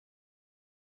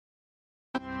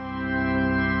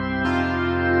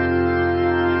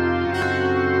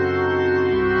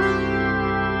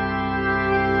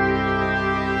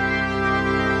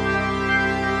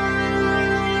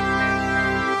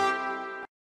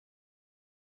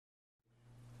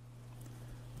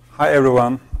Hi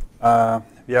everyone.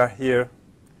 We are here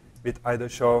with Ida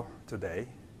Show today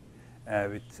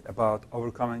about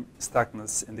overcoming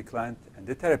stuckness in the client and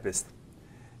the therapist.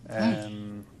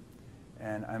 And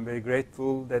I'm very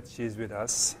grateful that she's with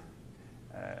us,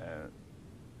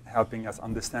 helping us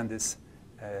understand this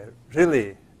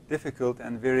really difficult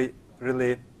and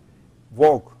really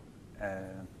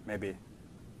vague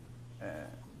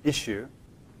issue.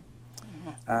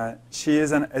 She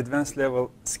is an advanced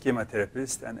level SCHEMA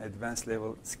therapist and advanced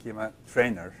level SCHEMA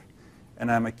trainer,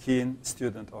 and I'm a keen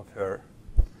student of her.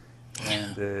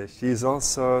 And she is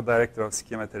also director of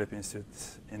SCHEMA Therapy Institute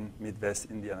in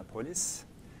Midwest Indianapolis.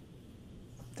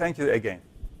 Thank you again.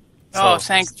 Oh,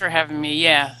 thanks for having me.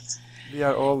 Yeah. We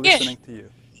are all listening to you.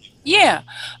 Yeah.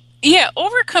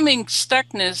 Overcoming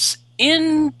stuckness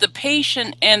in the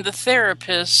patient and the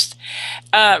therapist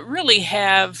really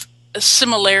have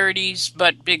similarities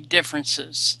but big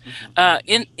differences.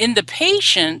 In the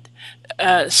patient,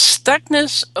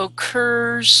 stuckness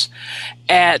occurs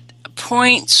at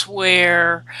points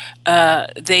where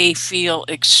they feel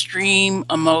extreme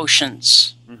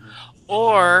emotions,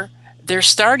 or they're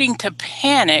starting to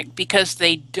panic because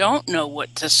they don't know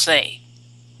what to say.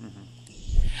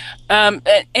 And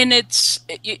it's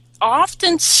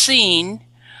often seen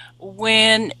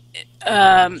when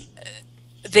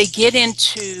they get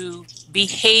into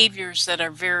behaviors that are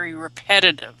very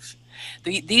repetitive.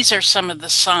 These are some of the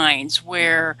signs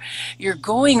where you're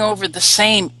going over the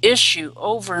same issue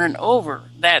over and over.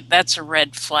 That's a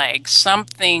red flag.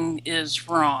 Something is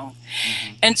wrong.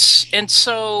 And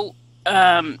so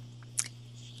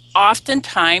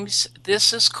oftentimes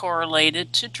this is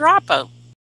correlated to dropout.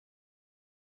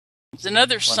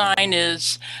 Another sign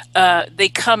is they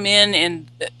come in and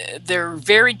they're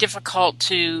very difficult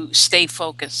to stay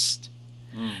focused.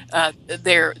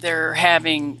 They're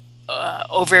having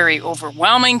very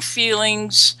overwhelming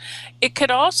feelings. It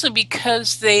could also be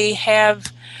because they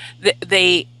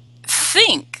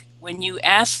think when you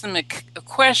ask them a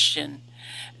question,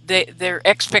 their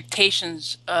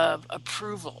expectations of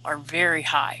approval are very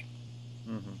high.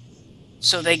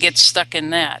 So they get stuck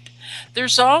in that.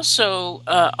 There's also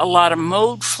a lot of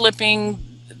mode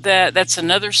flipping. That's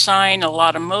another sign. A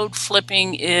lot of mode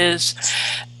flipping is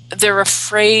they're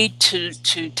afraid to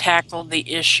tackle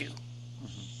the issue.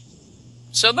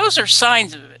 So those are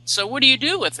signs of it. So what do you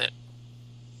do with it?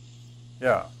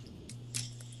 Yeah.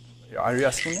 Are you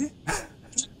asking me?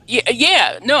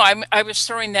 Yeah. No, I was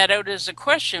throwing that out as a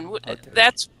question. Okay.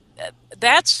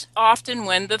 That's often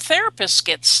when the therapist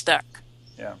gets stuck.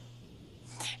 Yeah.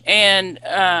 And,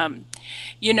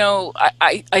 you know,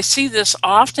 I see this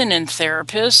often in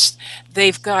therapists.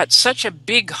 They've got such a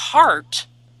big heart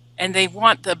and they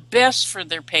want the best for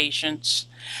their patients,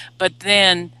 but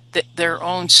then their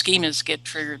own schemas get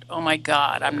triggered. Oh my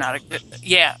God, I'm not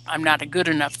a good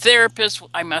enough therapist.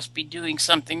 I must be doing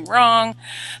something wrong.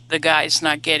 The guy's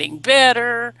not getting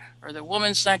better or the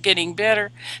woman's not getting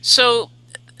better. So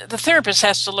the therapist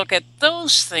has to look at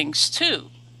those things too.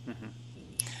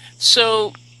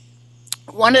 So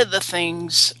one of the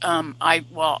things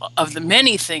of the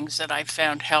many things that I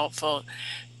found helpful,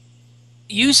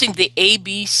 using the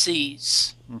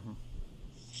ABCs.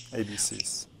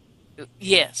 ABCs.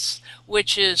 Yes,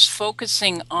 which is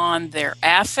focusing on their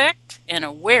affect and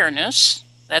awareness.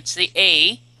 That's the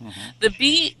A. The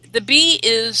B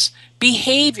is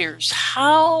behaviors.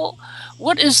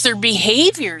 What is their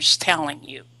behaviors telling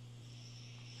you?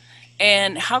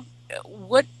 And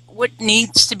what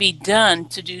needs to be done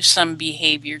to do some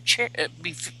behavior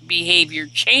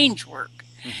change work.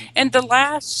 And the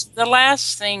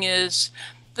last thing is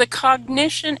the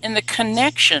cognition and the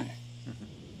connection.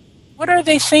 What are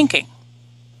they thinking?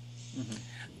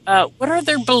 What are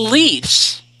their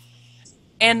beliefs?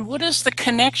 And what is the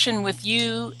connection with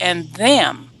you and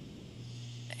them?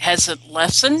 Has it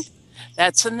lessened?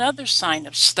 That's another sign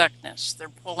of stuckness. They're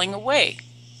pulling away.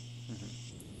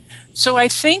 So I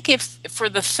think for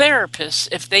the therapist,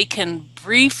 if they can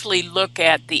briefly look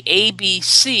at the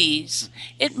ABCs,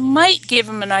 it might give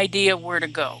them an idea where to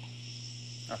go.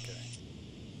 Okay.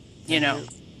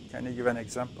 Can you give an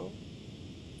example?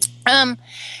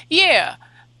 Yeah.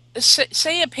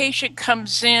 Say a patient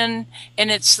comes in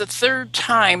and it's the third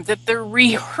time that they're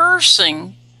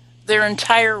rehearsing their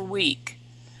entire week.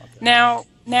 Okay.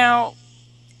 Now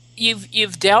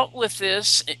you've dealt with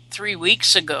this 3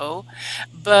 weeks ago,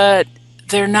 but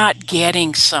they're not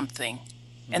getting something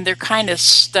and they're kind of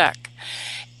stuck.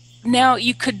 Now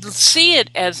you could see it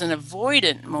as an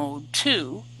avoidant mode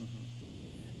too.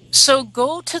 So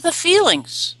go to the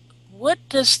feelings. what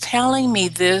does telling me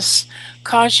this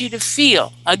cause you to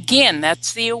feel? Again,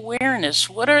 that's the awareness.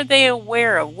 What are they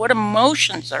aware of? What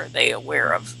emotions are they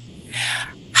aware of?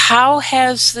 How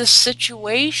has this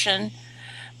situation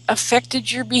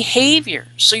affected your behavior?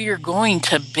 So you're going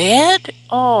to bed?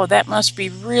 Oh, that must be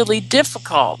really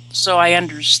difficult. So I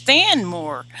understand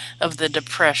more of the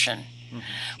depression.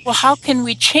 Well, how can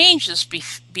we change this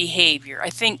behavior? I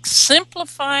think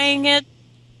simplifying it,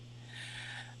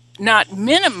 not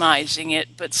minimizing it,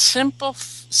 but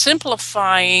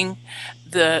simplifying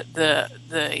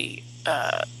the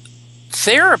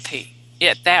therapy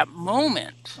at that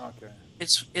moment Okay.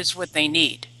 is what they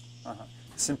need. Uh-huh.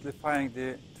 Simplifying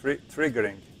the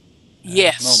triggering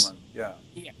Yes. moment. Yeah.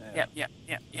 Yeah. Yeah. Yeah. Yeah.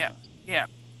 Yeah. Yeah. Uh-huh. Yeah.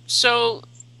 So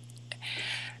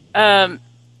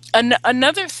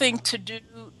another thing to do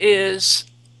is,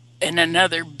 and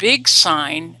another big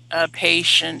sign a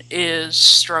patient is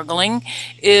struggling,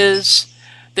 is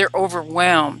they're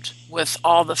overwhelmed with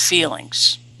all the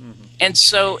feelings. And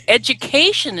so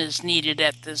education is needed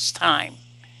at this time.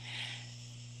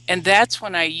 And that's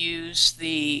when I use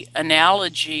the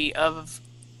analogy of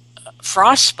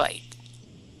frostbite.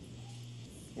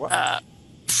 What?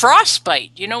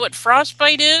 Frostbite. You know what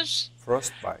frostbite is?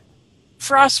 Frostbite.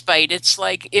 Frostbite, it's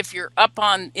like if you're up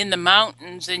on in the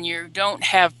mountains and you don't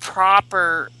have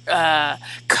proper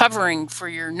covering for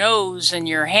your nose and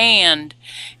your hand,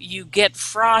 you get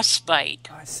frostbite.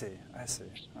 I see. I see.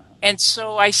 Uh-huh. And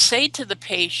so I say to the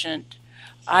patient,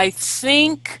 I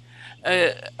think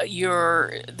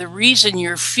the reason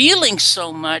you're feeling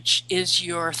so much is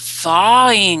you're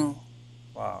thawing.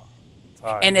 Wow.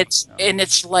 And Time. Yeah.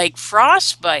 it's like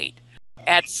frostbite.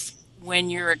 At when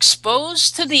you're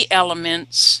exposed to the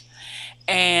elements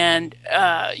and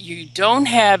you don't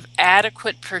have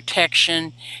adequate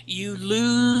protection, you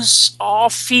lose all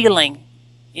feeling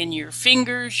in your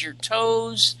fingers, your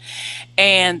toes,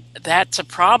 and that's a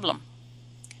problem.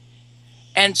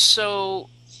 And so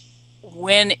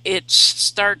when it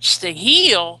starts to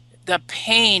heal, the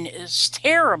pain is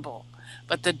terrible.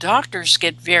 But the doctors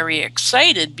get very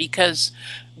excited because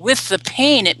with the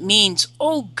pain, it means,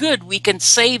 oh, good, we can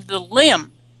save the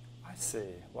limb. I see.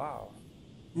 Wow.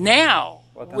 Now,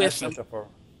 What a nice with, metaphor.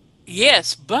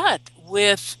 yes, but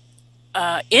with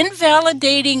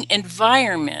invalidating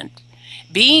environment,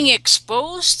 being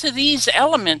exposed to these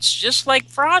elements, just like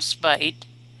frostbite,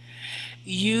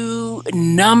 you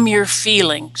numb your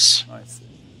feelings. I see.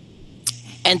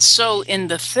 And so in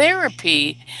the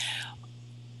therapy,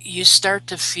 you start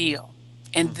to feel.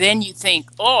 And then you think,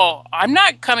 oh, I'm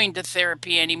not coming to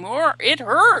therapy anymore. It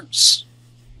hurts.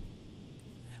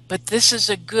 But this is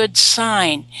a good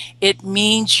sign. It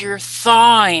means you're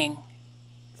thawing.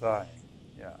 Time.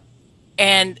 Yeah.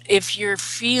 And if you're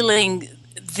feeling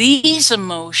these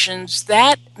emotions,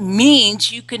 that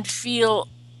means you can feel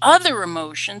other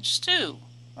emotions too.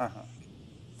 Uh-huh.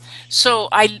 So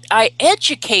I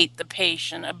educate the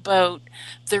patient about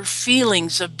their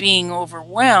feelings of being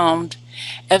overwhelmed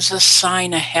as a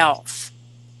sign of health.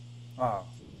 Wow.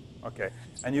 Okay.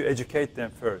 And you educate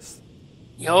them first.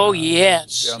 Oh, Yeah,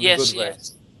 yes, in the good yes, way.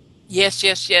 yes. Yes,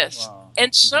 yes, yes. Wow.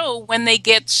 And so when they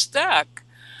get stuck,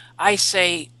 I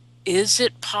say, is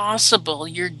it possible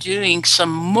you're doing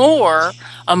some more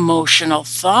emotional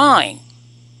thawing?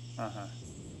 Uh-huh.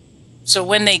 So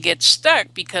when they get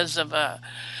stuck because of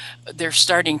they're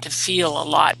starting to feel a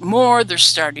lot more, they're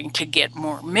starting to get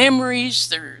more memories,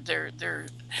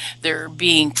 they're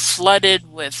being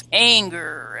flooded with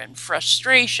anger and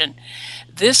frustration.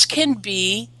 This can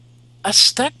be a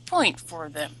stuck point for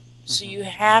them. So you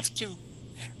have to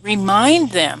remind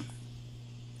them.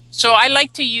 So I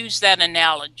like to use that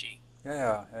analogy. Yeah,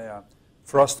 yeah, yeah, yeah.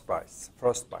 Frostbites.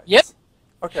 Yep. Frostbites.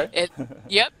 Okay. It,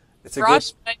 yep. It's a good.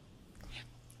 Frostbite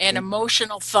and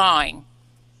emotional thawing.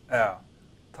 Yeah.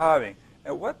 Thawing.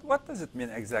 And what does it mean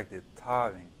exactly?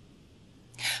 Thawing.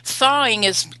 Thawing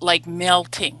is like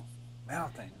melting.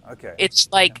 Melting. Okay. It's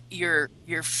Yeah. like your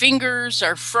fingers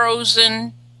are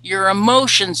frozen, your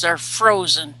emotions are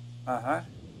frozen, Uh-huh.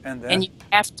 And and then you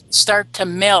have to start to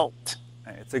melt.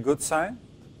 it's a good sign.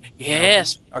 Melting.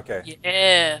 Yes. Okay.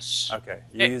 Yes. Okay.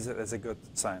 You use it as a good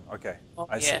sign. Okay. Oh,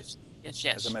 I see. yes. Yes, As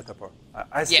a yes. metaphor.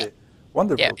 I Yeah. see.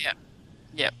 Wonderful. Yeah, yeah.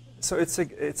 Yeah. So it's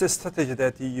a strategy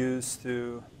that you use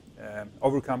to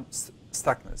overcome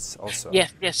stuckness also.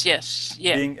 Yes, yes, yes.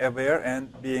 Yeah. Being aware and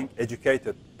being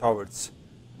educated towards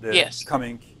the Yes.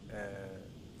 coming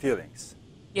feelings.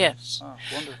 Yes. Ah,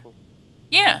 wonderful.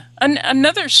 Yeah.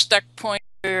 Another stuck point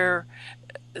where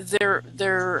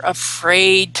they're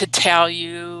afraid to tell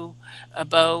you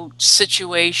about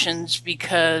situations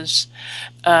because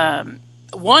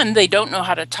one, they don't know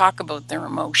how to talk about their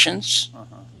emotions.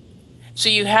 Uh-huh. So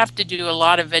you have to do a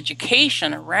lot of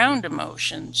education around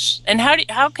emotions. And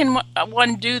how can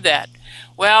one do that?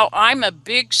 Well, I'm a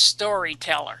big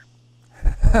storyteller.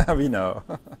 We know.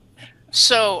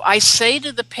 So I say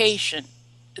to the patient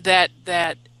that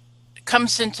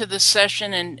comes into the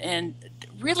session and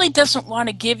really doesn't want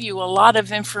to give you a lot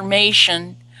of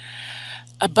information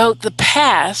about the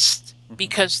past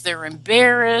because they're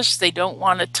embarrassed, they don't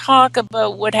want to talk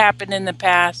about what happened in the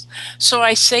past. So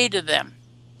I say to them,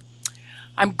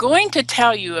 I'm going to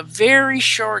tell you a very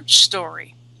short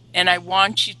story, and I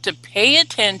want you to pay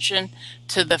attention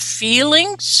to the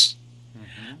feelings,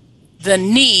 Mhm, the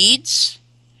needs,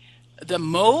 the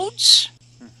modes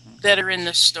mhm. that are in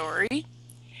the story,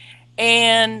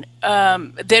 and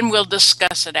then we'll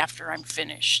discuss it after I'm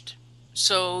finished.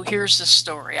 So here's the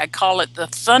story. I call it the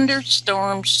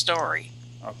thunderstorm story.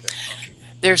 Okay.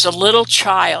 There's a little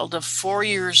child of 4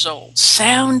 years old,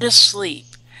 sound asleep,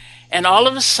 and all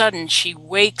of a sudden she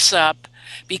wakes up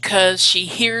because she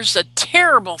hears a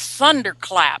terrible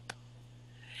thunderclap.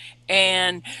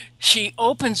 And she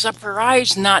opens up her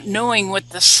eyes, not knowing what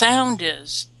the sound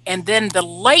is. And then the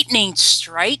lightning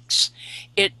strikes.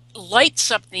 It lights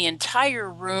up the entire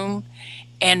room,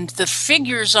 and the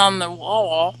figures on the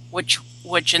wall, which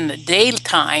in the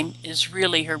daytime is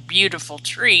really her beautiful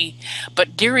tree,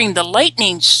 but during the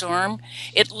lightning storm,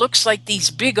 it looks like these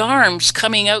big arms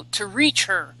coming out to reach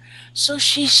her. So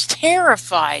she's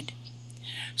terrified.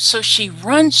 So she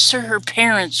runs to her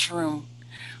parents' room,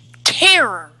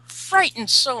 terror, frightened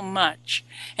so much.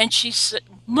 And she said,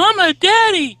 Mama,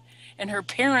 Daddy. And her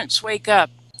parents wake up.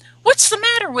 What's the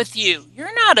matter with you?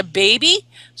 You're not a baby.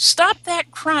 Stop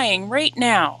that crying right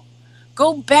now.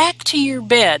 Go back to your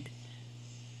bed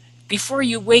before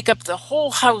you wake up the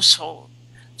whole household.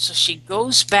 So she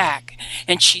goes back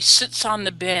and she sits on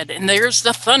the bed, and there's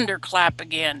the thunderclap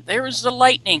again. There's the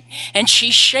lightning, and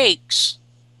she shakes.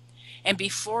 And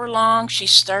before long, she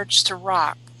starts to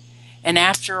rock. And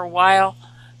after a while,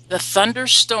 the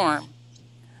thunderstorm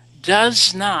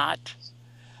does not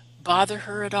bother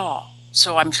her at all.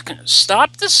 So I'm going to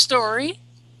stop the story.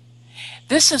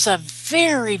 This is a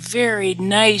very, very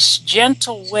nice,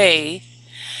 gentle way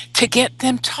to get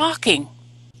them talking.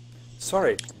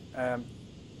 Sorry,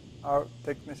 our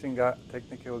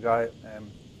technical guy,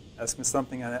 asked me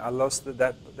something, and I lost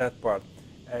that part.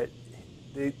 Uh,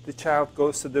 the child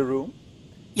goes to the room,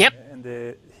 Yep,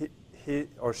 and he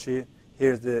or she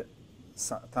hears the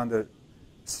thunder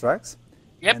strikes,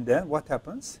 yep. and then what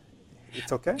happens?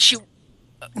 It's okay. She,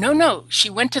 no, she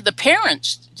went to the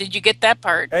parents. Did you get that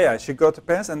part? Yeah, she got to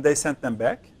parents, and they sent them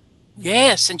back.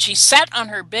 Yes, and she sat on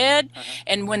her bed, Uh-huh.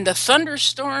 and when the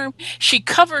thunderstorm, she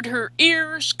covered her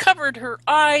ears, covered her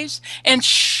eyes, and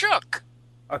shook.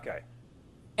 Okay.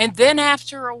 And then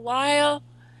after a while,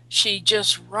 she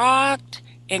just rocked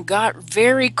and got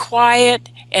very quiet,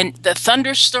 and the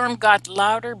thunderstorm got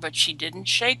louder, but she didn't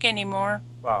shake anymore.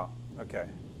 Wow. Okay.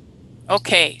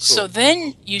 Okay, so Cool.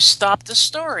 then you stop the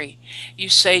story. You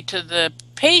say to the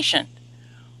patient,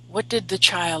 what did the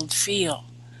child feel?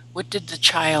 What did the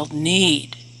child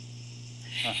need?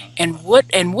 Uh-huh.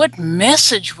 And what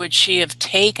message would she have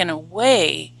taken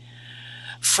away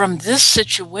from this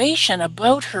situation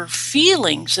about her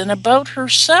feelings and about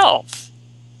herself?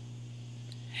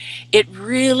 It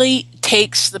really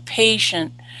takes the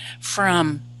patient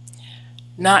from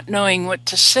not knowing what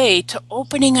to say to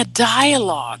opening a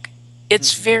dialogue.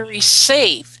 It's very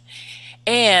safe.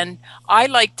 And I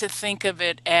like to think of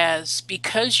it as,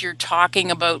 because you're talking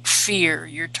about fear,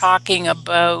 you're talking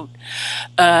about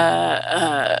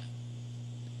uh,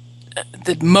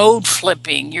 the mode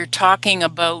flipping, you're talking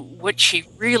about what she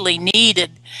really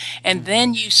needed, and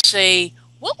then you say,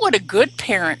 what would a good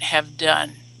parent have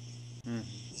done? Mhm.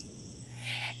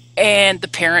 And the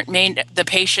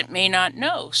patient may not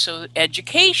know. So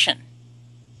education.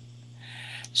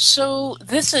 So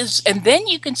this is, and then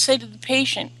you can say to the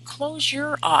patient, close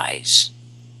your eyes.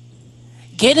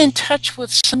 Get in touch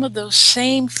with some of those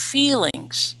same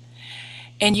feelings.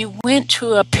 And you went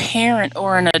to a parent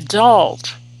or an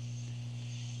adult,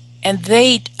 and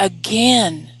they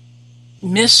again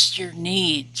missed your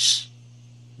needs.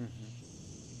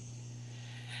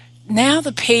 Now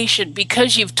the patient,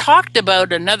 because you've talked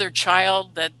about another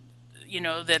child that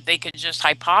that they could just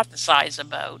hypothesize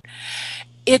about,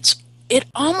 it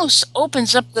almost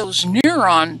opens up those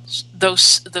neurons,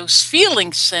 those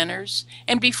feeling centers,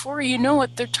 and before you know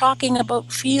it, they're talking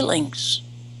about feelings.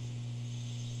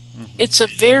 It's a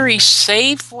very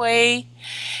safe way,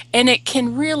 and it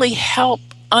can really help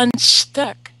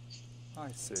unstuck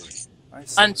I see. I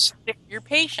see. unstick your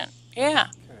patient. Yeah.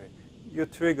 Okay. You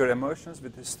trigger emotions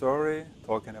with the story,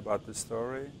 talking about the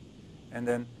story, and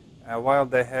then while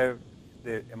they have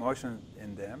the emotion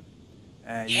in them,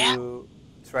 and Yeah. you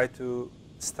try to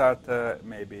start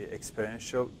maybe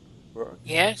experiential work.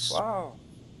 Yes. Wow,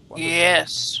 wonderful.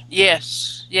 Yes.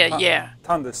 Yes. Yeah. Yeah.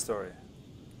 Thunder story.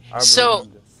 I will So,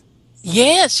 remember this.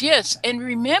 yes, yes. And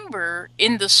remember,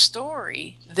 in the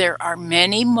story, there are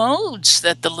many modes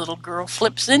that the little girl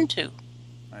flips into.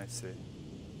 I see.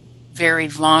 Very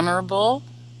vulnerable.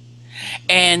 Mm-hmm.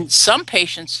 And some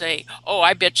patients say, "Oh,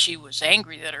 I bet she was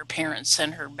angry that her parents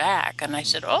sent her back." And I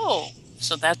said, Mm-hmm. "Oh,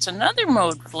 so that's another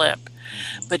mode flip.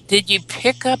 Mm-hmm. But did you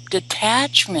pick up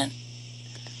detachment?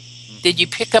 Did you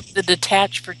Mm-hmm. pick up the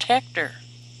detached protector?"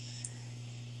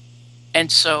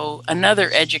 And so another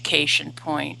education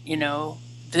point,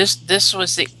 this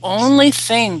was the only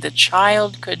thing the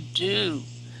child could do.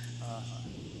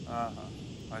 Uh-huh.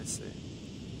 Uh-huh. I see.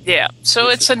 Yeah. So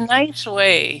This. it's a nice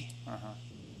way Uh-huh.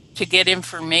 to get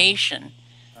information.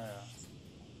 Yeah.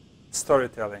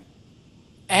 Storytelling.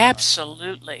 Uh-huh.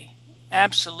 Absolutely.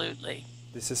 Absolutely.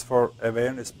 This is for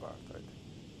awareness part, I think.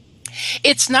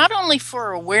 It's not only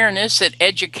for awareness, it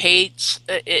educates,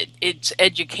 it's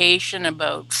education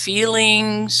about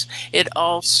feelings. It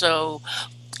also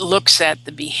looks at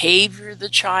the behavior the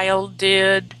child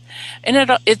did. And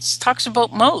it talks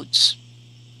about modes,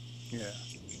 Yeah.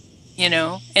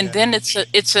 and Yeah. then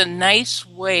it's a nice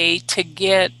way to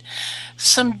get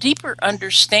some deeper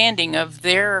understanding of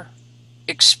their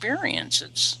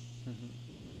experiences. Mm-hmm.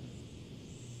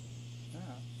 Yeah.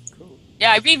 Cool.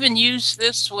 Yeah, I've even used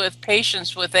this with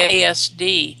patients with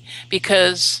ASD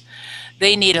because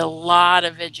they need a lot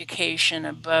of education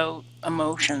about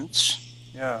emotions.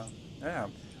 Yeah. Yeah.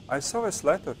 I saw a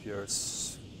slide of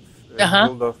yours Uh-huh.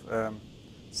 full of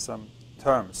some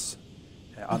terms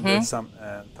under Hmm. some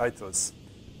titles.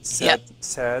 Yep.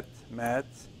 Sad, mad,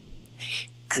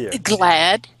 fear,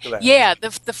 Glad. glad. Yeah,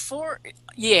 the four.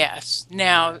 Yes.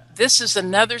 Now, this is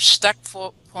another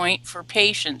point for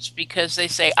patients because they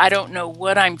say, "I don't know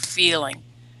what I'm feeling."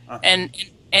 Uh-huh.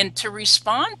 And to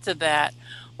respond to that,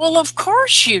 well, of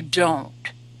course you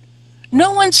don't.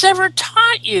 No one's ever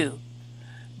taught you.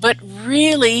 But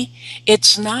really,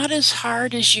 it's not as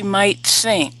hard as you might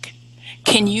think.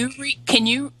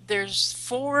 Uh-huh. There's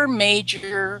four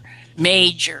major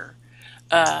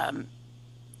um,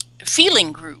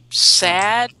 feeling groups: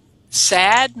 Uh-huh.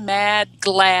 sad, mad,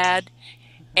 glad,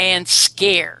 and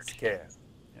scared. Scared.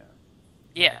 Yeah.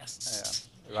 Yeah. Yes.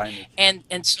 Rhyme it.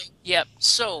 And so, yep.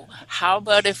 So, how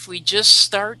about if we just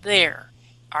start there?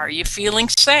 Are you Mm-hmm. feeling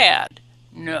sad?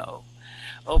 No.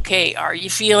 Okay. Are you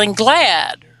feeling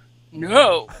glad?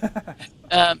 No.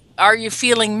 Are you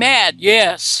feeling mad?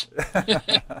 Yes.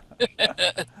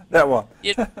 That one.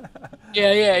 Yeah, yeah,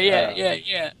 yeah, yeah, Yeah. yeah, yeah,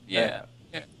 yeah. Yeah.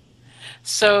 Yeah.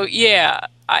 So yeah,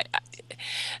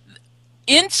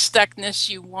 in stuckness,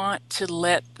 you want to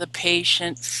let the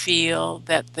patient feel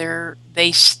that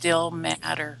they still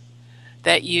matter,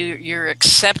 that you're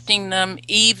accepting them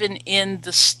even in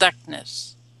the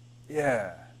stuckness.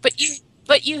 Yeah.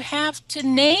 But you have to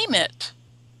name it.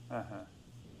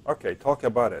 Uh-huh. Okay, talk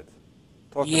about it.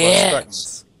 Talk about Yes.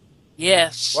 stuckness.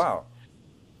 Yes. Wow.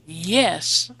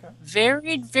 Yes, Okay.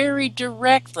 very, very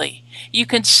directly. You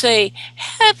can say,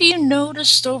 "Have you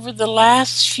noticed over the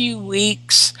last few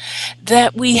weeks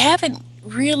that we haven't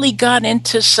really got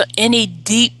into any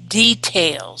deep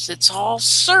details? It's all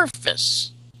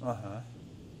surface. Uh-huh.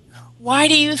 Why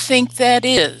do you think that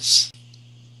is?"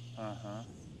 Uh-huh.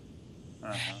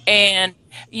 Uh-huh. And,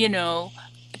 you know,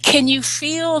 can you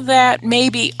feel that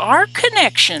maybe our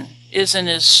connection isn't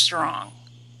as strong?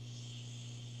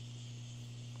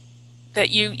 That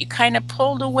you kind of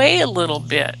pulled away a little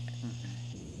bit.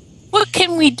 Mm-hmm. What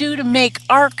can we do to make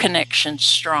our connection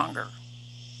stronger?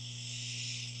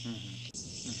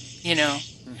 Mm-hmm. You know,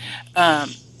 Mm-hmm.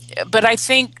 Mm-hmm. um, but I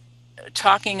think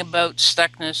talking about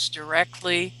stuckness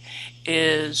directly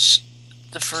is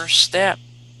the first step.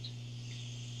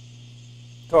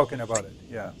 Talking about it.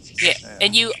 Yeah. Yeah, Yeah.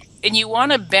 and you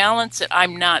want to balance it.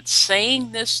 I'm not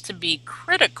saying this to be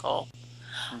critical.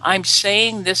 Mm-hmm. I'm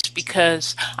saying this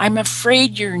because I'm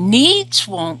afraid your needs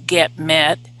won't get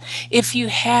met if you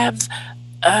have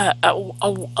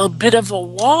a bit of a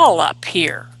wall up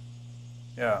here.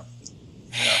 Yeah.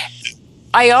 Yeah.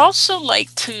 I also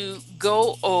like to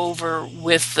go over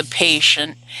with the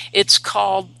patient. It's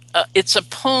a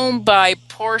poem by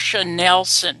Portia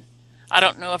Nelson. I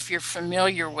don't know if you're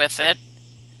familiar with it.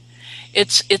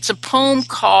 It's a poem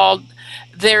called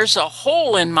 "There's a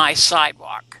Hole in My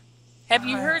Sidewalk." Have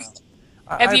you heard?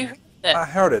 Ah, Have I, you heard that? I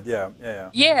heard it. Yeah. Yeah. Yeah.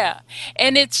 Yeah,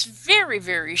 and it's very,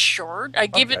 very short. I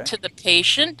give it Okay. to the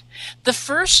patient. The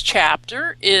first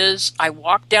chapter is I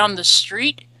walk down the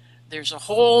street. there's a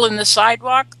hole in the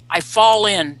sidewalk, I fall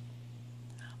in.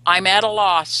 I'm at a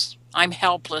loss. I'm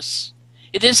helpless.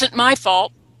 It isn't my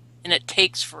fault, and it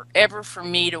takes forever for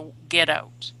me to get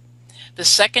out. The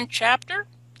second chapter,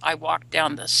 I walk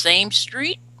down the same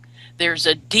street. There's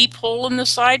a deep hole in the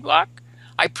sidewalk.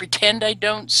 I pretend I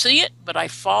don't see it, but I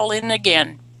fall in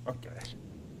again. Okay.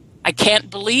 I can't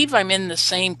believe I'm in the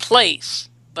same place,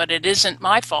 but it isn't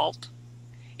my fault.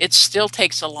 It still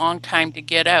takes a long time to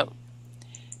get out.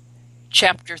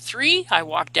 Chapter 3, I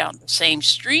walk down the same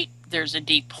street. There's a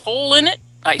deep hole in it.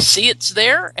 I see it's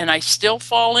there, and I still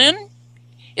fall in.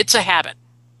 It's a habit.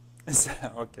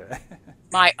 Okay.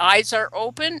 My eyes are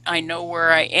open. I know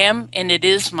where I am, and it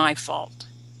is my fault.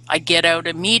 I get out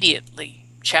immediately.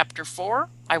 Chapter 4,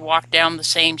 I walk down the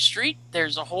same street.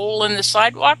 There's a hole in the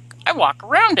sidewalk. I walk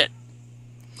around it.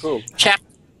 Cool.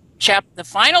 The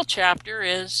final chapter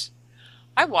is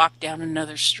I walk down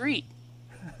another street.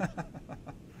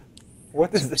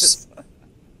 What is this?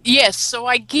 Yes, so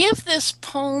I give this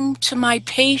poem to my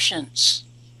patients.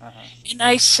 And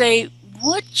I say,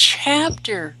 what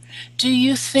chapter do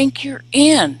you think you're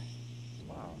in?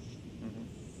 Wow.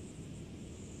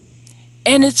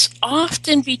 And it's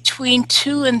often between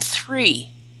 2 and 3,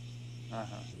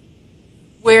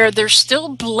 where they're still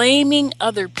blaming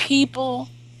other people.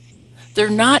 They're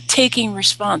not taking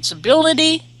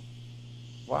responsibility.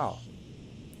 Wow.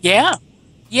 Yeah.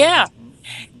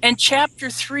 And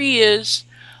chapter 3 is,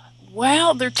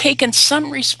 well, they're taking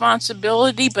some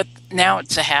responsibility, but now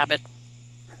it's a habit.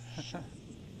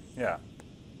 Yeah.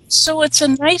 So it's a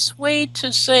nice way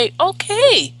to say,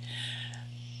 okay,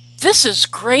 this is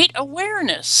great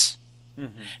awareness.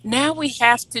 Now we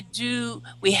have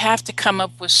to come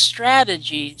up with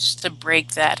strategies to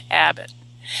break that habit,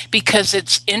 because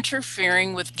it's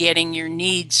interfering with getting your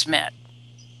needs met.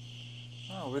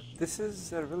 Oh, but this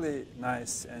is a really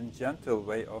nice and gentle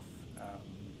way of,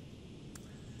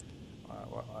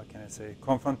 what can I say,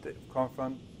 confronting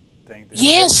the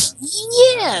Yes, situation.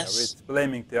 yes. With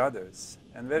blaming the others,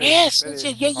 and very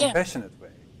compassionate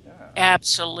way. Yeah.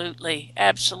 Absolutely,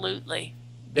 absolutely.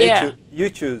 Yeah. You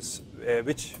choose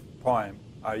which poem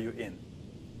are you in?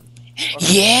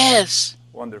 Okay. Yes.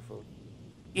 Wonderful.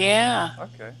 Yeah.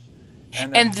 Okay.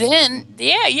 And then,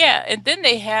 and then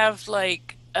they have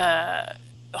like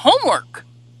homework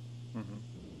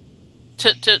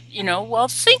to well,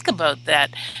 think about that.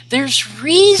 There's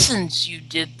reasons you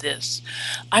did this.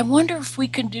 I wonder if we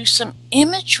can do some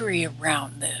imagery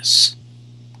around this.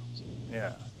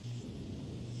 Yeah.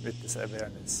 With this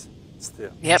awareness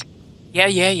still. Yep.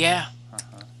 Yeah.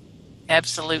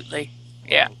 Absolutely.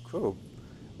 Yeah. Oh, cool.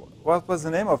 What was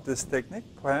the name of this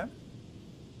poem?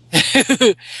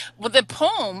 Well, the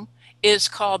poem is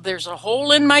called "There's a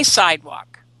Hole in My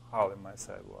Sidewalk." Hole in My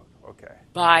Sidewalk. Okay.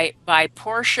 By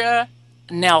Portia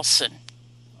Nelson.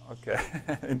 Okay.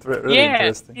 Really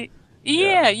interesting.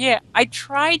 Yeah. I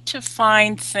try to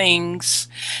find things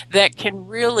that can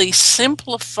really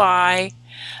simplify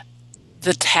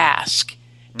the task,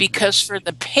 because for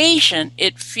the patient,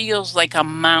 it feels like a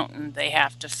mountain they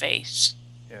have to face.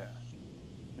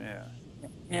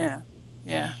 Yeah.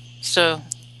 So.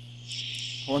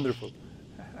 Wonderful.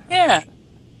 Yeah.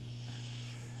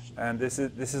 And this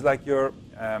is like your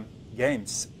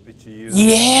games which you use.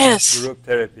 Yes. Group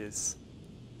therapies.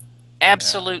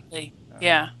 Absolutely.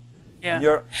 Yeah.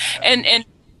 And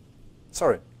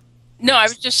sorry. No, I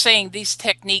was just saying these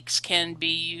techniques can be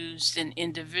used in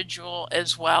individual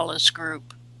as well as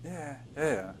group. Yeah.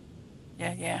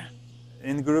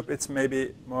 In group, it's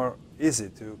maybe more easy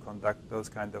to conduct those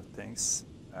kind of things.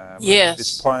 Yes.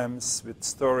 With poems, with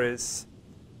stories.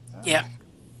 Yeah.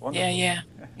 Wonderful.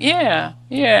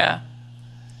 Yeah.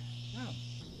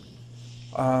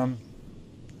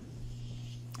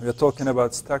 We're talking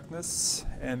about stuckness,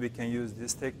 and we can use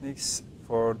these techniques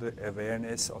for the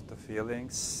awareness of the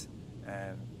feelings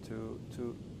and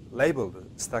to label the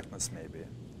stuckness maybe.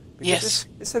 Because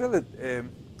it's a really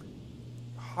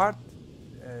hard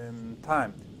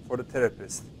time for the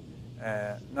therapist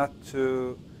not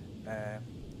to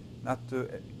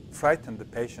frighten the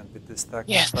patient with the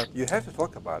stuckness, but you have to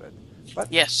talk about it.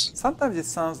 But sometimes it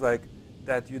sounds like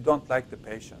that you don't like the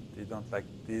patient, you don't like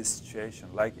this situation,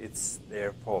 like it's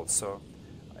their fault. So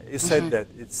you said that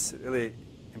it's really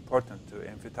important to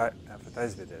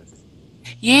empathize with it.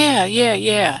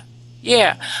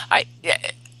 Yeah.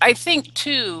 I think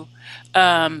too,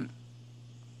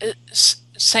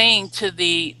 saying to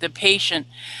the patient,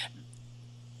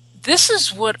 this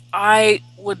is what I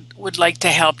would like to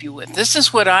help you with. This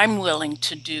is what I'm willing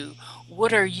to do.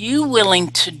 What are you willing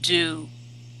to do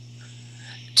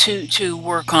to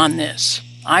work on this?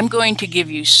 I'm going to give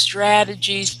you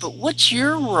strategies, but what's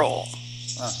your role?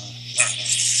 Uh-huh.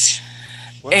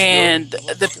 And the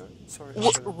What's your, sorry, I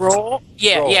got it. role,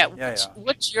 yeah, Role. yeah. Yeah, yeah.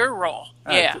 What's your role?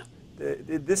 Ah, Yeah.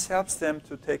 this helps them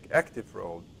to take active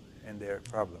role in their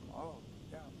problem. Oh,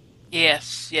 yeah.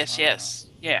 Yes, yes, Uh-huh. yes.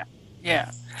 Yeah,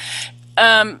 yeah.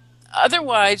 Um,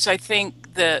 Otherwise, I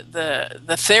think the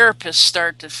therapists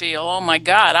start to feel, oh my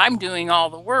God, I'm doing all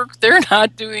the work. They're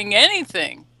not doing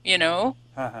anything, you know?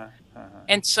 Uh-huh. Uh-huh.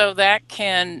 And so that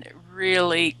can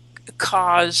really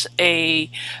cause a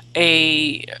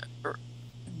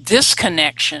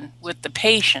disconnection with the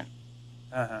patient.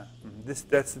 Uh-huh.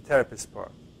 That's the therapist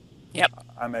part. Yep.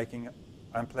 I'm making,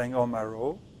 I'm playing all my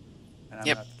role, and I'm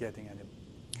Yep. not getting any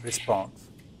response.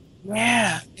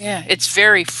 Yeah, yeah. It's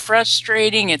very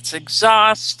frustrating, it's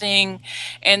exhausting.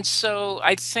 And so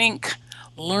I think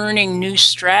learning new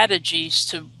strategies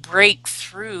to break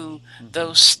through Mm-hmm.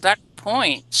 those stuck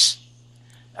points.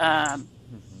 Um,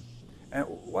 Mm-hmm. And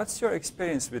what's your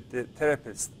experience with the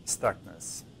therapist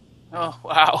stuckness? oh,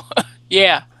 wow.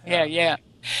 Yeah, yeah, Yeah. yeah.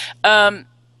 Um,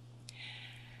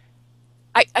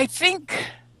 I think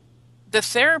the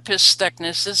therapist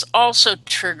stuckness is also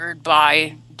triggered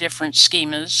by different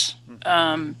schemas. Mm-hmm.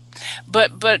 Um,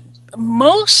 but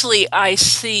mostly I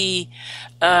see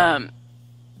um,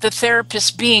 the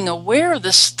therapist being aware of the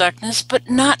stuckness, but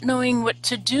not knowing what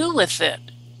to do with it.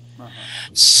 Uh-huh.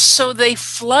 So they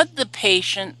flood the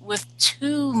patient with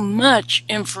too much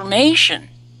information.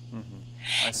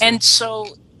 Mm-hmm. I see. And so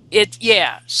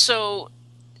yeah. So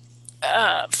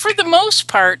for the most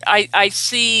part, I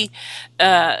see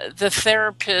the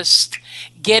therapist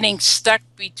getting stuck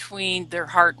between their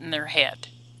heart and their head.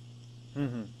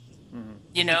 Mm-hmm. Mm-hmm.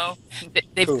 You know,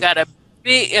 they've Cool. got a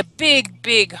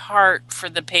big heart for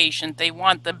the patient. They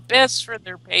want the best for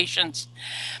their patients,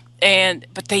 and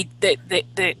but they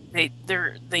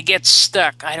get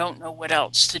stuck. I don't know what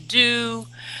else to do.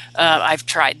 I've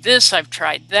tried this, I've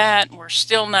tried that, and we're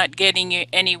still not getting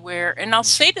anywhere. And I'll Mm-hmm.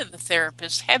 say to the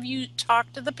therapist, "Have you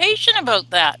talked to the patient about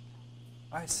that?"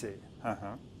 I see.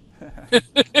 Uh-huh.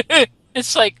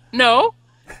 It's like, no.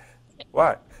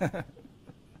 Why?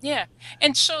 Yeah.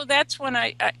 And so that's when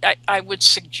I would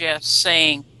suggest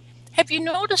saying, have you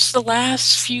noticed the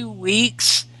last few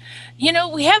weeks?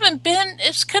 We haven't been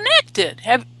as connected.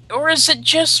 Or is it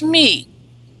just me?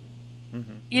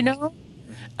 Mm-hmm. You know?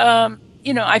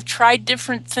 Mm-hmm. I've tried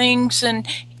different things and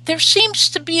there seems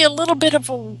to be a little bit of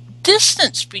a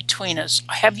distance between us.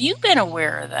 Have you been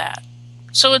aware of that?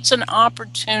 So it's an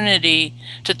opportunity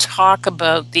to talk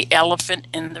about the elephant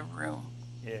in the room.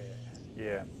 Yeah.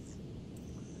 Yeah.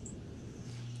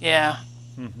 Yeah.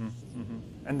 Mm-hmm. Mm-hmm.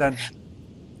 And then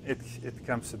it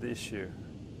comes to the issue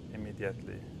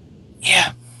immediately.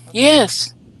 Yeah. Okay.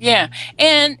 Yes. Yeah.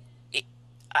 And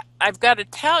I've got to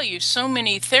tell you, so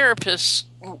many therapists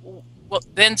will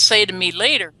then say to me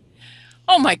later,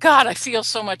 "Oh my God, I feel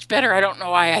so much better. I don't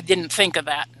know why I didn't think of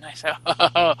that." And I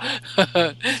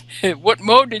say, "What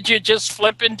mode did you just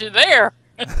flip into there?"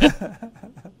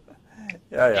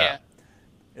 Yeah, yeah.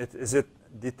 Yeah. Is it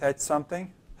detach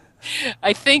something?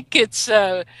 I think it's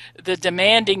the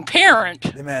demanding parent.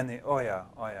 Demanding. Oh yeah.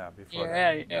 Before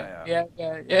that. Yeah, yeah, Yeah, yeah, yeah,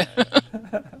 yeah, yeah. yeah.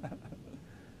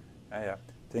 Yeah, yeah.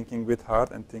 Thinking with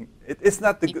heart and think. It's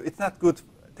not It's not good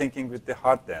thinking with the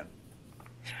heart then.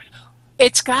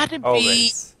 It's got to be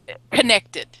Always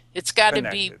connected. It's got to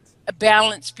be connected. a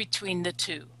balance between the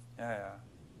two. Yeah, yeah,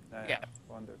 yeah, Yeah, yeah.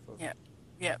 Wonderful. yeah,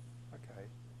 yeah, Okay.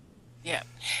 yeah.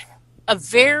 A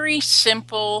very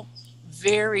simple,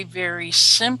 very, very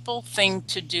simple thing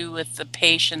to do with the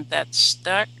patient that's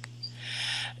stuck.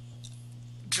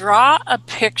 Draw a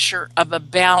picture of a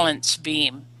balance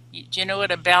beam. Do you know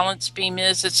what a balance beam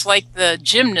is? It's like the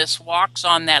gymnast walks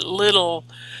on that little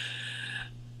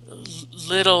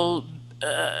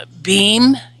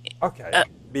beam. Okay. Uh,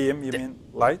 Beam, you mean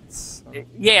lights?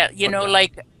 yeah, Okay.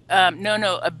 like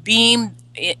no, a beam,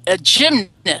 a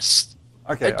gymnast,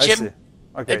 a Okay, I see. gym,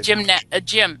 Okay, a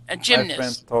my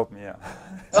friend gymnast. told me, yeah.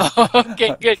 Oh,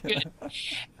 okay, good, Okay. good.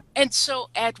 And so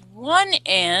at one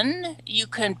end, you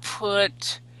can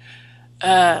put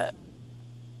uh,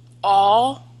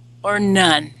 all or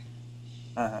none.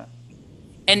 Uh-huh.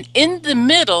 And in the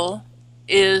middle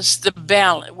is the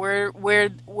balance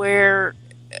where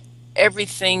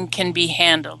everything can be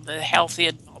handled, the Mm-hmm. healthy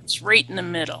adults, right in the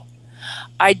middle.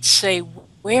 I'd say,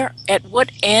 where at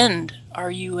what end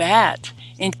are you at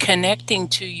in connecting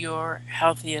to your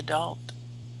healthy adult?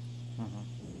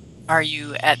 Mm-hmm. Are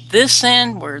you at this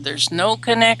end where there's no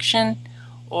connection,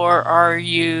 or are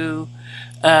you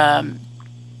um,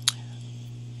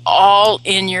 all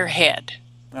in your head?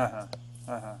 Uh-huh.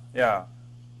 Uh-huh. Yeah.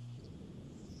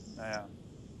 Yeah.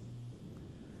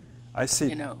 I see.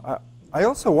 you know. I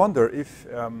also wonder if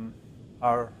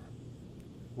our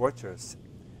watchers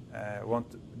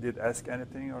did ask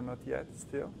anything or not yet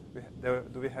still.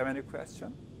 Do we have any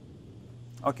question?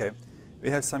 Okay. We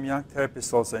have some young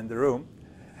therapists also in the room.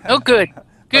 Oh, good.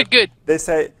 But Good. they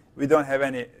say we don't have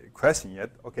any question yet.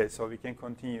 Okay, so we can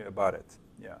continue about it.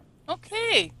 Yeah.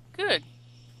 Okay, good.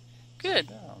 Yeah.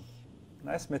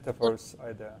 Nice metaphors,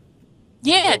 Ida.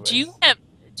 Yeah, As always.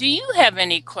 do you have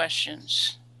any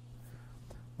questions?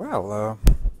 Well,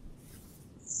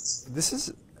 this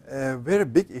is a very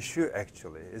big issue,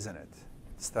 actually, isn't it?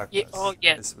 Yeah, Stuckness. oh,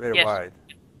 yes. It's very Yes. wide.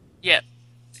 Yeah.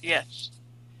 Yes.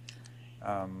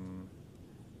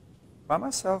 By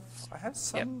myself, I have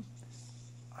some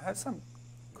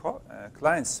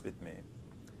clients with me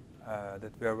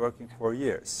that we are working for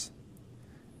years,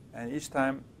 and each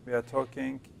time we are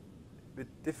talking with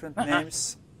different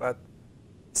names but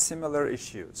similar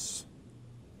issues.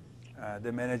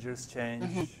 The managers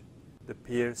change, the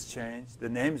peers change, the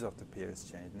names of the peers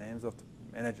change, names of the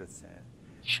managers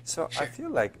change. So I feel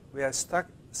like we are stuck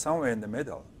somewhere in the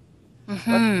middle.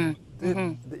 But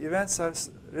the events are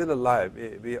really live.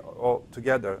 We all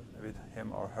together with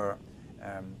him or her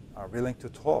are willing to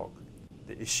talk.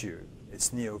 The issue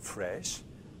is new, fresh,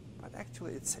 but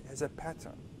actually it has a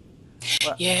pattern.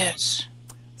 But Yes.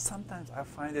 sometimes I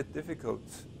find it difficult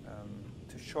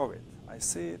to show it. I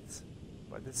see it,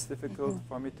 but it's difficult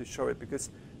for me to show it because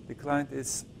the client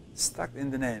is stuck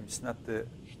in the names, not the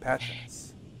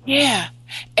patterns. Yeah.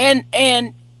 And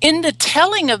in the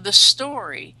telling of the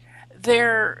story,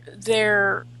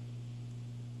 they're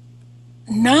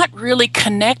not really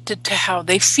connected to how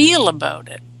they feel about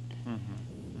it.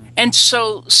 And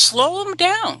so slow them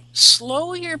down.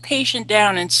 Slow your patient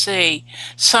down and say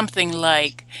something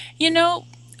like, you know,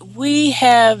 we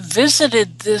have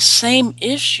visited this same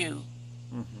issue.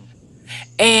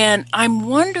 And I'm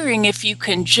wondering if you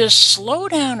can just slow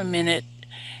down a minute,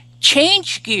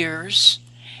 change gears,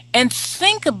 and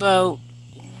think about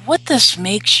what this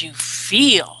makes you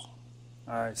feel.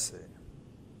 I see.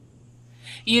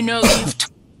 You know,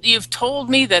 you've told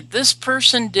me that this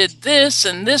person did this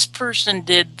and this person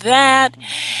did that,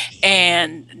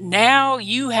 and now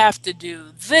you have to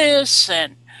do this,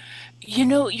 and you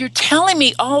know, you're telling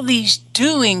me all these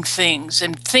doing things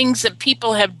and things that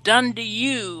people have done to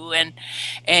you, and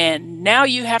now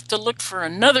you have to look for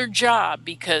another job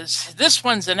because this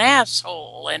one's an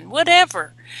asshole and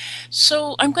whatever.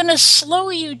 So I'm going to slow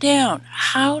you down.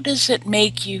 How does it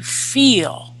make you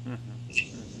feel?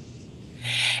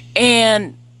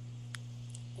 And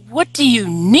what do you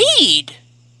need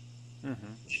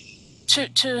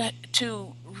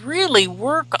to really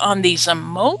work on these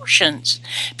emotions?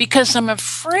 Because I'm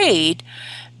afraid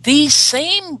these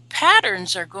same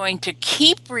patterns are going to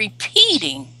keep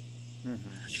repeating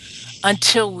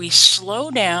until we slow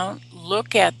down,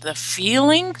 look at the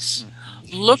feelings,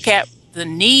 look at the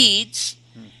needs,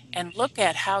 and look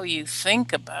at how you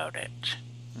think about it.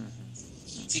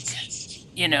 Because,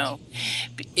 you know,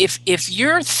 if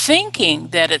you're thinking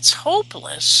that it's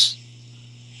hopeless,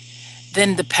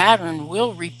 then the pattern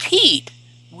will repeat.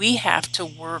 We have to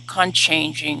work on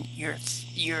changing your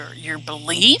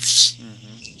beliefs.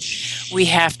 We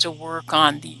have to work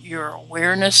on your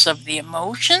awareness of the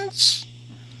emotions,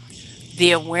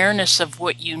 the awareness of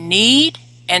what you need,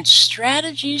 and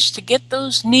strategies to get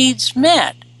those needs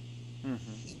met.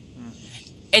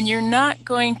 And you're not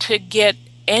going to get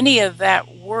any of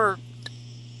that work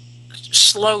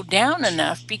slowed down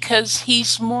enough because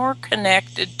he's more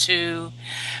connected to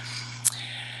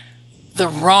the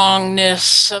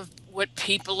wrongness of what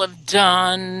people have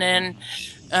done, and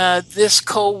this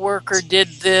coworker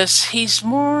did this. He's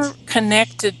more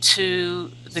connected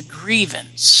to the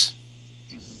grievance.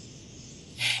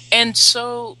 And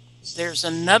so there's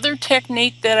another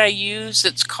technique that I use.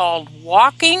 It's called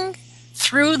walking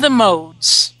through the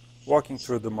modes. Walking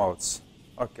through the modes.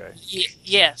 Okay.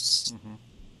 Yes.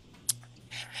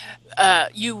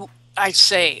 I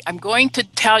say, I'm going to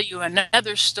tell you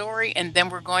another story, and then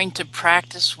we're going to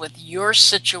practice with your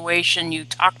situation you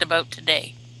talked about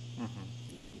today.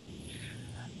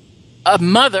 A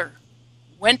mother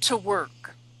went to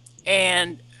work,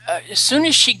 and as soon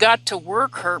as she got to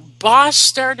work, her boss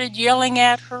started yelling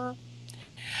at her.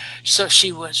 So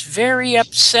she was very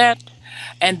upset.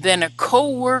 And then a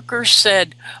coworker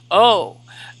said, "Oh,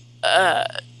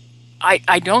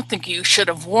 I don't think you should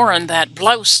have worn that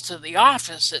blouse to the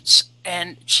office."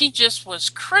 And she just was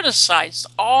criticized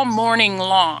all morning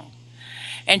long.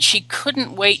 And she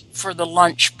couldn't wait for the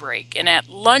lunch break. And at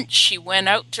lunch, she went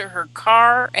out to her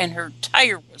car and her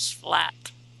tire was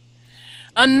flat.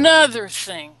 Another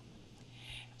thing.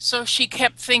 So she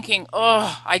kept thinking,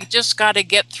 oh, I just got to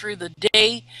get through the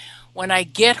day. When I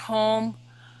get home,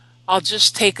 I'll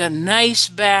just take a nice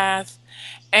bath.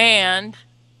 And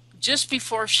just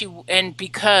before and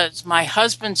because my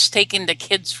husband's taking the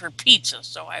kids for pizza,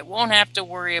 so I won't have to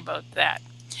worry about that.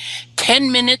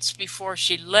 10 minutes before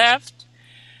she left,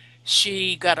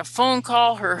 she got a phone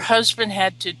call. Her husband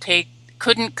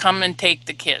couldn't come and take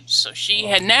the kids. So she Oh,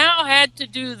 had now had to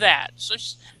do that.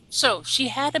 So she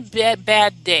had a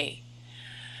bad day.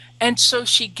 And so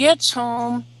she gets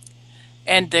home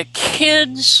and the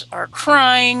kids are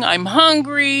crying, I'm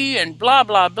hungry, and blah,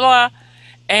 blah, blah.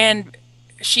 And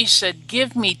she said,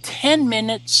 give me 10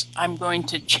 minutes. I'm going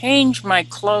to change my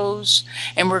clothes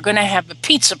and we're going to have a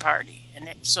pizza party.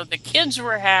 So the kids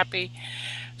were happy.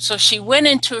 So she went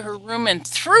into her room and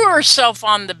threw herself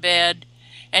on the bed.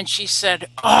 And she said,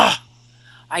 oh,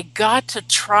 I got to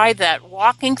try that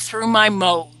walking through my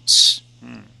modes.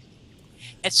 hmm.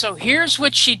 And so here's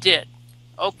what she did.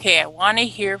 Okay, I want to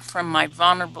hear from my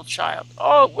vulnerable child.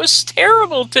 Oh, it was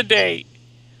terrible today.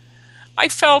 I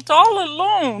felt all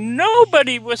alone.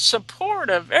 Nobody was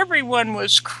supportive. Everyone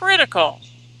was critical.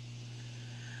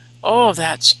 Oh,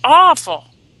 that's awful.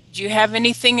 Do you have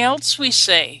anything else to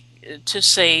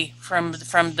say from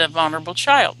the vulnerable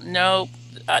child? No,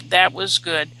 that was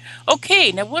good.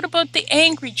 Okay, now what about the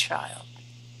angry child?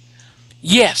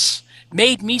 Yes,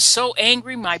 made me so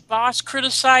angry. My boss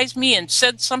criticized me and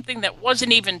said something that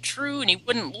wasn't even true, and he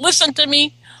wouldn't listen to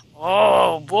me.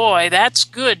 Oh boy, that's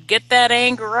good. Get that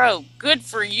anger out. Good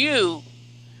for you.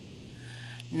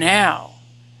 Now,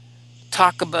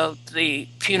 talk about the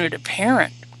punitive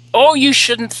parent. Oh, you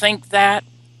shouldn't think that.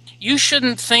 You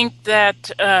shouldn't think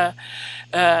that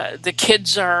the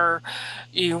kids are,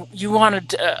 you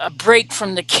wanted a break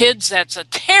from the kids. That's a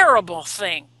terrible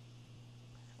thing.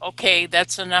 Okay,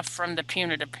 that's enough from the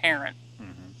punitive parent. Hmm.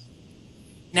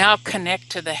 Now connect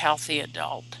to the healthy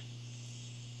adult.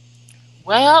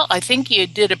 Well, I think you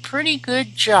did a pretty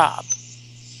good job.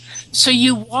 So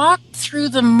you walk through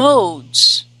the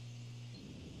modes.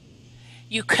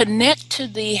 You connect to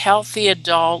the healthy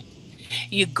adult.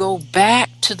 You go back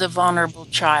to the vulnerable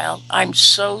child. I'm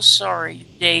so sorry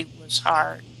your day was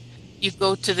hard. You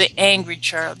go to the angry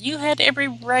child. You had every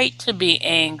right to be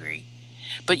angry,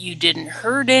 but you didn't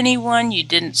hurt anyone. You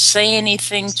didn't say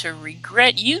anything to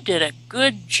regret. You did a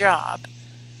good job.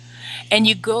 And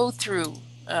you go through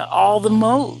all the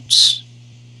modes.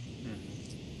 Hmm.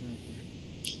 Hmm.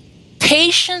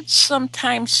 Patients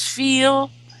sometimes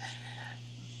feel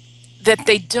that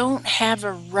they don't have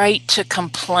a right to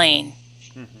complain.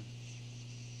 Hmm.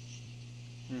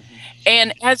 Hmm.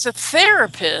 And as a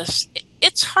therapist,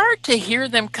 it's hard to hear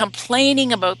them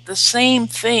complaining about the same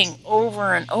thing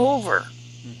over and over.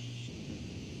 Hmm.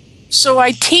 So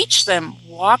I teach them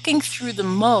walking through the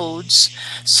modes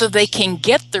so they can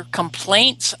get their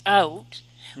complaints out.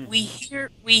 We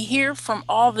Hmm. hear from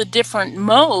all the different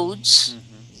modes. Hmm.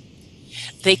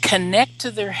 They connect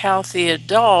to their healthy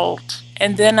adult,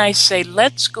 and then I say,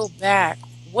 let's go back.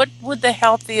 What would the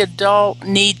healthy adult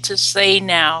need to say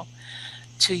now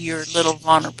to your little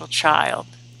vulnerable child?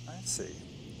 I see.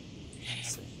 I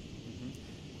see.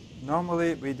 Hmm.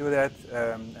 Normally, we do that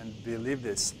and we leave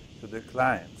this to the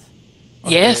client.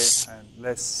 Okay, Yes, and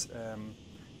let's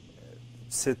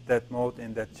sit that mode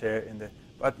in that chair in the.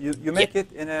 But you ye- make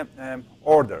it in a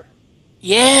order.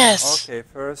 yes, Okay,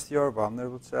 first your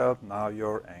vulnerable child, now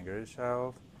your angry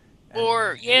child, and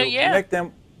or yeah, you yeah, make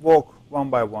them walk one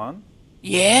by one.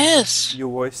 yes, You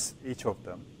voice each of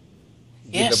them.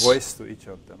 Give a yes. voice to each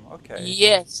of them. Okay.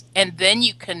 Yes, and then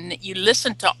you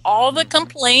listen to all the Mm-hmm.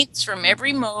 complaints from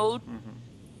every Mm-hmm. mode, Mm-hmm.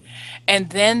 and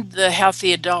then the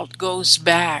healthy adult goes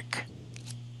back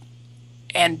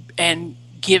and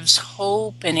gives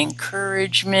hope and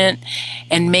encouragement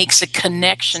and makes a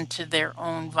connection to their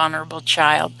own vulnerable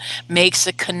child, makes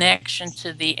a connection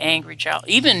to the angry child,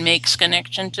 even makes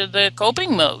connection to the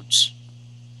coping modes.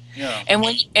 Yeah.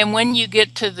 And when you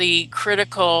get to the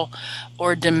critical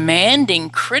or demanding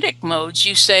critic modes,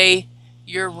 you say,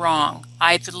 you're wrong.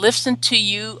 I've listened to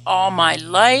you all my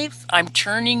life. I'm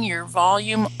turning your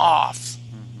volume off.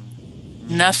 Mm-hmm.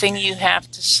 Mm-hmm. Nothing you have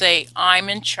to say. I'm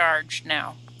in charge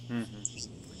now. Mm-hmm.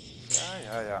 Yeah,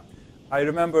 yeah, yeah. I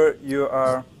remember you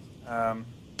are um,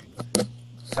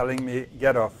 telling me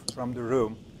get off from the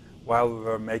room while we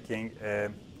were making a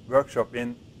workshop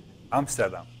in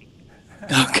Amsterdam.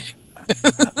 Okay.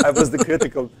 I was the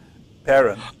critical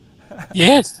parent.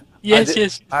 Yes. I Yes, did.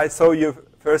 yes. I saw you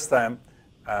first time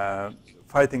uh,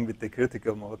 fighting with the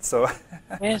critical mode. So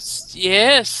Yes.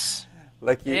 Yes.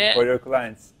 lucky Yeah. for your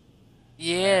clients. Uh, it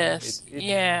Yes. it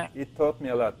Yeah. it taught me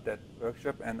a lot, that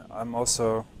workshop, and I'm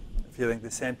also feeling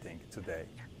the same thing today.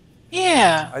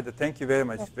 Yeah. Ida, thank you very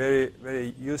much. Very,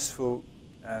 very useful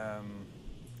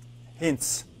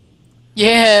hints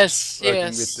Yes. working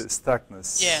with the Yes. stuckness.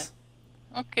 Yeah.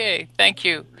 Okay. Thank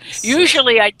you. So,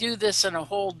 Usually I do this in a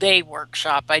whole day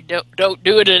workshop. I don't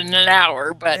do it in an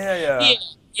hour, but yeah, yeah. yeah.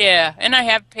 Yeah. And I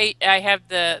have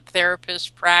the therapist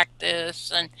practice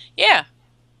and yeah.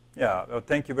 Yeah, well,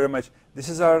 thank you very much. This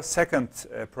is our second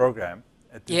program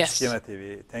at the Yes. SCHEMA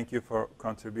TV. Thank you for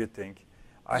contributing.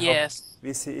 I hope Yes.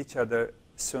 we see each other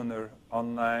sooner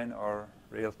online or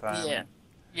real Yeah. time.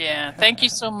 Yeah. Thank you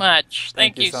so much. Thank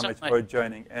Thank you you so so much much. for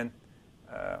joining and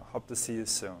hope to see you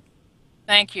soon.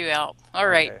 Thank you, Al. All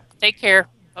right. Okay. Take care.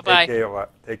 Take Bye-bye. care.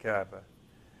 Take care.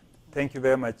 Thank you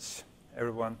very much,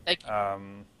 everyone. Thank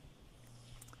you.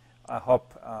 I hope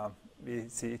we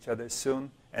see each other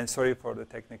soon. And sorry for the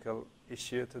technical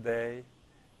issue today.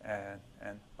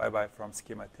 And bye-bye from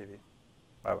SCHEMA TV.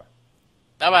 Bye-bye.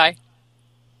 Bye-bye.